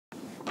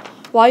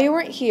While you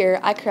weren't here,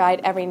 I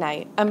cried every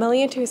night. A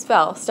million tears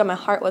fell, still my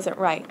heart wasn't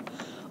right.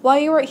 While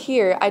you weren't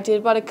here, I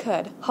did what I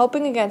could.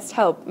 Hoping against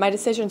hope, my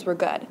decisions were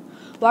good.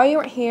 While you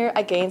weren't here,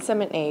 I gained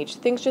some in age.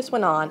 Things just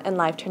went on, and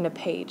life turned a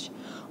page.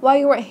 While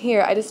you weren't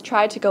here, I just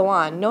tried to go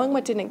on, knowing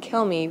what didn't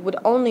kill me would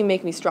only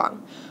make me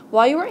strong.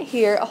 While you weren't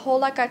here, a whole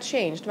lot got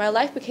changed. My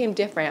life became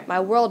different, my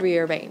world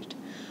rearranged.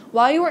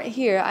 While you weren't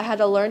here, I had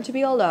to learn to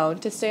be alone,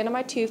 to stand on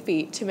my 2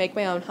 feet, to make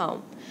my own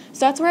home.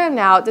 So that's where I am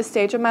now at this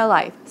stage of my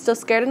life, still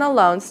scared and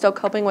alone, still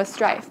coping with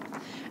strife.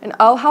 And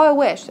oh, how I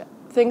wish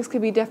things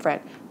could be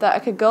different, that I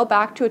could go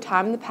back to a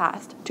time in the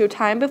past, to a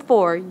time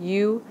before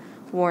you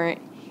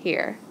weren't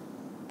here.